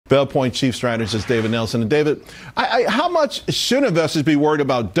Belpointe Chief Strategist David Nelson. And David, how much should investors be worried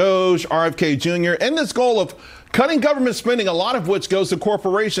about Doge, RFK Jr., and this goal of cutting government spending, a lot of which goes to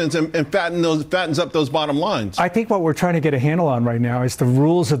corporations and fattens up those bottom lines? I think what we're trying to get a handle on right now is the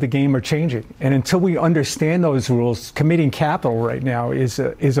rules of the game are changing. And until we understand those rules, committing capital right now is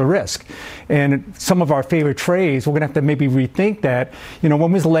a risk. And some of our favorite trades, we're going to have to maybe rethink that. You know,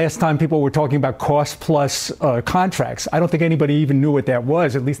 when was the last time people were talking about cost plus contracts? I don't think anybody even knew what that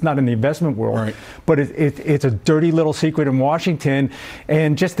was, at least not in the investment world. Right. But it's a dirty little secret in Washington.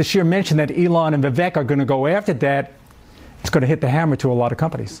 And just the sheer mention that Elon and Vivek are going to go after that, it's going to hit the hammer to a lot of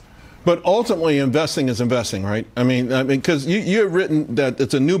companies. But ultimately, investing is investing, right? I mean, because you have written that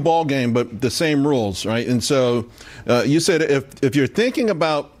it's a new ball game, but the same rules, right? And so you said if you're thinking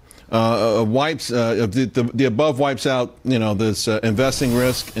about the above wipes out, you know, this investing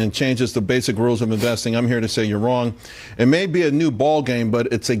risk and changes the basic rules of investing, I'm here to say you're wrong. It may be a new ball game, but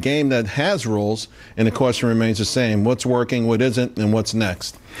it's a game that has rules, and the question remains the same: what's working, what isn't, and what's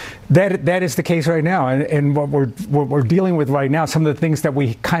next? That is the case right now, and what we're dealing with right now, some of the things that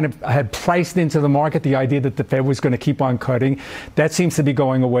we kind of had priced into the market, the idea that the Fed was going to keep on cutting, that seems to be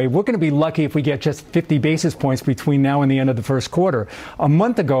going away. We're going to be lucky if we get just 50 basis points between now and the end of the first quarter. A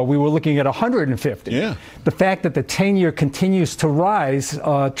month ago, we were looking at 150. Yeah. The fact that the 10-year continues to rise,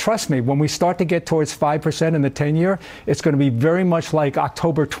 trust me, when we start to get towards 5% in the 10-year, it's going to be very much like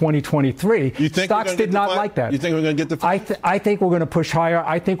October 2023. You think stocks did not like that. You think we're going to get the? I think we're going to push higher.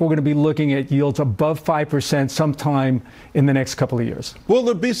 I think we're going to be looking at yields above 5% sometime in the next couple of years. Will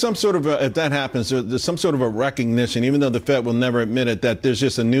there be some sort of, if that happens, there's some sort of a recognition, even though the Fed will never admit it, that there's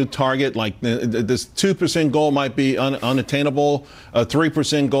just a new target, like this 2% goal might be unattainable, a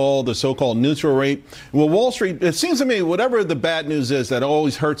 3% goal, the so-called neutral rate. Well, Wall Street, it seems to me, whatever the bad news is that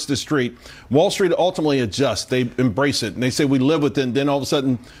always hurts the street, Wall Street ultimately adjusts. They embrace it, and they say we live with it, and then all of a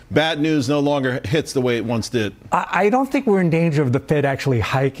sudden, bad news no longer hits the way it once did. I don't think we're in danger of the Fed actually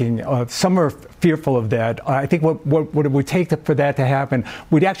hiking. Some are fearful of that. I think what it would take for that to happen,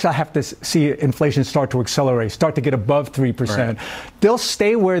 we'd actually have to see inflation start to accelerate, start to get above 3%. Right. They'll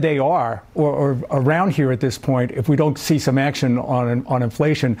stay where they are or around here at this point if we don't see some action on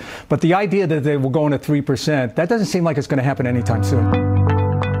inflation. But the idea that they will go into 3%, that doesn't seem like it's going to happen anytime soon.